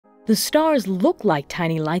The stars look like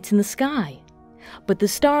tiny lights in the sky, but the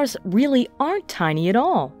stars really aren't tiny at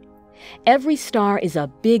all. Every star is a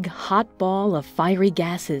big hot ball of fiery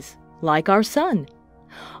gases, like our sun.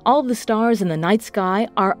 All the stars in the night sky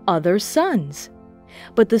are other suns.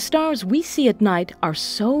 But the stars we see at night are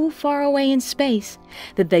so far away in space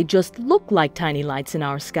that they just look like tiny lights in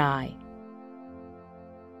our sky.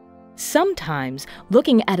 Sometimes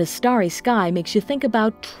looking at a starry sky makes you think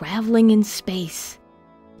about traveling in space.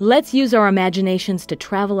 Let's use our imaginations to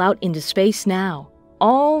travel out into space now,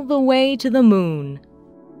 all the way to the moon.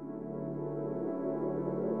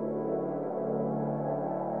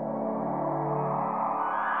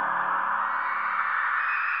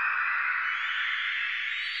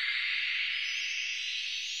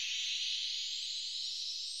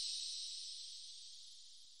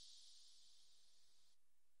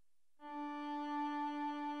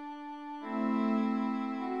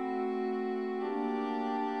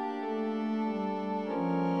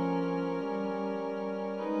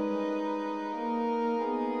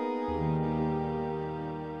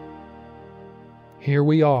 Here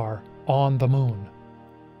we are, on the moon.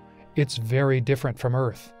 It's very different from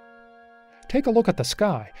Earth. Take a look at the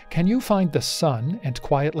sky. Can you find the sun and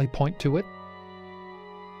quietly point to it?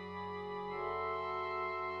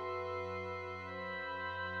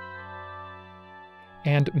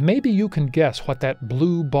 And maybe you can guess what that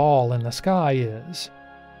blue ball in the sky is.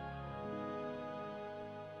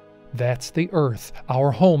 That's the Earth,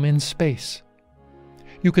 our home in space.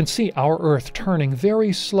 You can see our Earth turning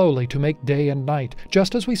very slowly to make day and night,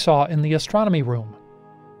 just as we saw in the astronomy room.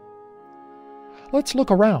 Let's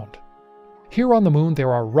look around. Here on the moon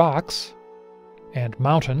there are rocks, and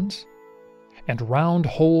mountains, and round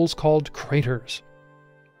holes called craters.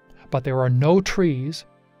 But there are no trees,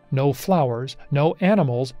 no flowers, no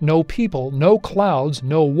animals, no people, no clouds,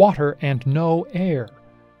 no water, and no air.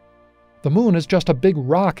 The moon is just a big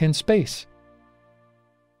rock in space.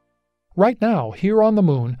 Right now, here on the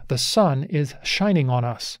moon, the sun is shining on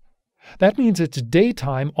us. That means it's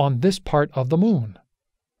daytime on this part of the moon.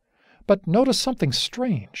 But notice something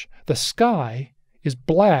strange. The sky is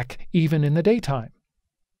black even in the daytime.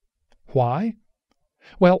 Why?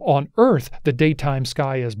 Well, on Earth, the daytime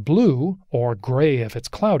sky is blue, or gray if it's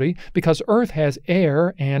cloudy, because Earth has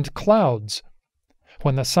air and clouds.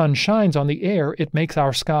 When the sun shines on the air, it makes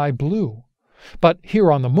our sky blue. But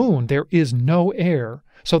here on the moon, there is no air,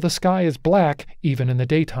 so the sky is black even in the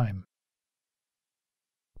daytime.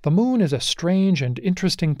 The moon is a strange and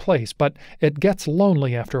interesting place, but it gets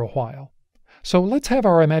lonely after a while. So let's have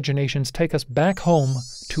our imaginations take us back home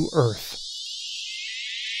to Earth.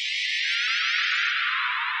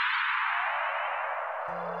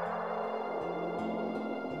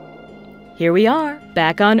 Here we are,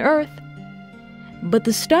 back on Earth. But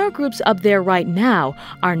the star groups up there right now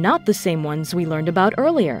are not the same ones we learned about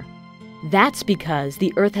earlier. That's because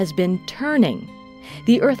the Earth has been turning.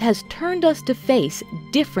 The Earth has turned us to face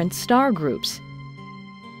different star groups.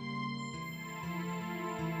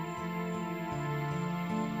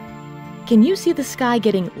 Can you see the sky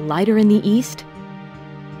getting lighter in the east?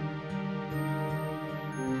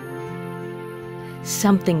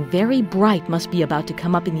 Something very bright must be about to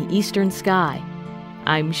come up in the eastern sky.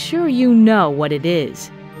 I'm sure you know what it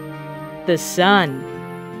is. The sun.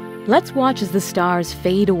 Let's watch as the stars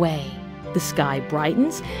fade away. The sky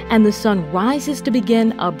brightens, and the sun rises to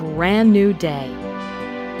begin a brand new day.